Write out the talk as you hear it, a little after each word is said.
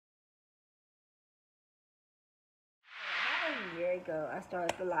a year ago, I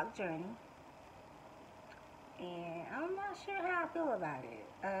started the lock journey, and I'm not sure how I feel about it.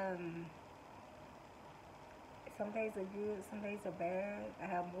 Some days are good, some days are bad. I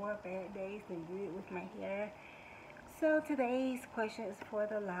have more bad days than good with my hair. So today's question is for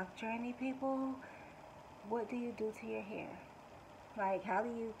the lock journey people. What do you do to your hair? Like, how do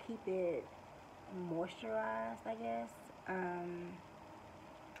you keep it moisturized, I guess?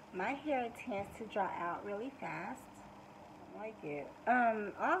 My hair tends to dry out really fast. I like it.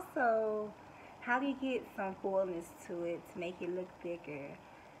 Also, how do you get some fullness to it to make it look thicker?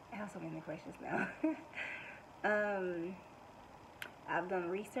 I have so many questions now. um, I've done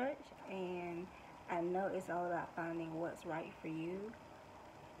research, and I know it's all about finding what's right for you,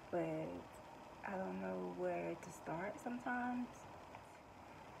 but I don't know where to start sometimes.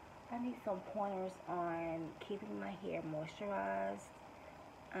 I need some pointers on keeping my hair moisturized,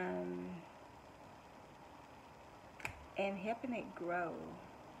 um, and helping it grow.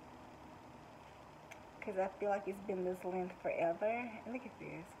 Because I feel like it's been this length forever. And look at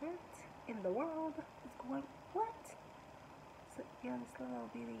this. What in the world is going? What? So, yeah, this little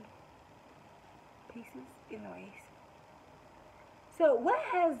bitty pieces. Anyways. So, what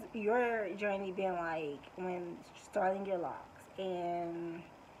has your journey been like when starting your locks? And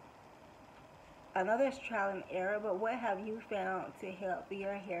I know there's trial and error, but what have you found to help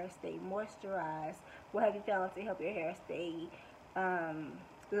your hair stay moisturized? What have you found to help your hair stay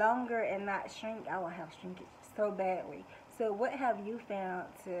longer and not shrink? I will have shrinkage so badly. So what have you found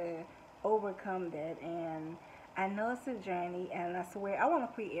to overcome that? And I know it's a journey, and I swear I want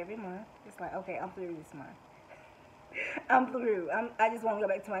to quit every month. It's like, okay, I'm through this month. I'm through. I just want to go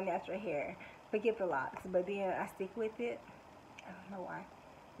back to my natural hair. Forget the locks. But then I stick with it. I don't know why.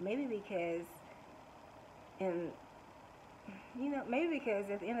 Maybe because, and maybe because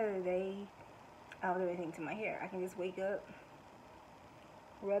at the end of the day, I don't do anything to my hair. I can just wake up,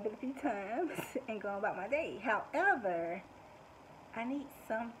 rub it a few times, and go about my day. However, I need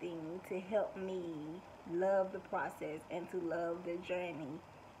something to help me love the process and to love the journey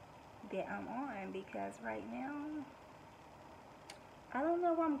that I'm on, because right now, I don't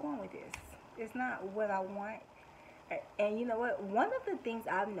know where I'm going with this. It's not what I want. And you know what? One of the things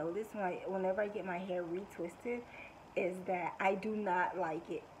I've noticed whenever I get my hair retwisted is that I do not like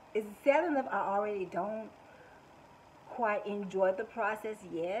it. It's sad enough I already don't quite enjoy the process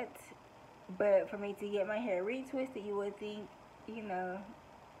yet, but for me to get my hair retwisted, you would think,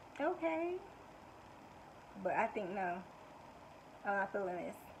 okay. But I think no. I'm not feeling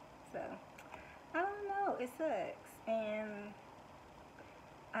this. So, I don't know. It sucks. And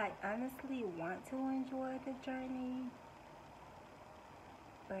I honestly want to enjoy the journey,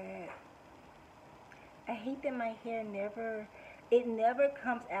 but I hate that my hair never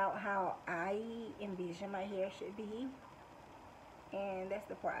comes out how I envision my hair should be, and that's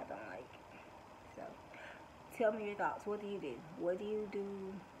the part I don't like. So, tell me your thoughts. What do you do? What do you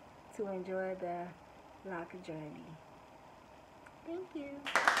do to enjoy the lock journey? Thank you.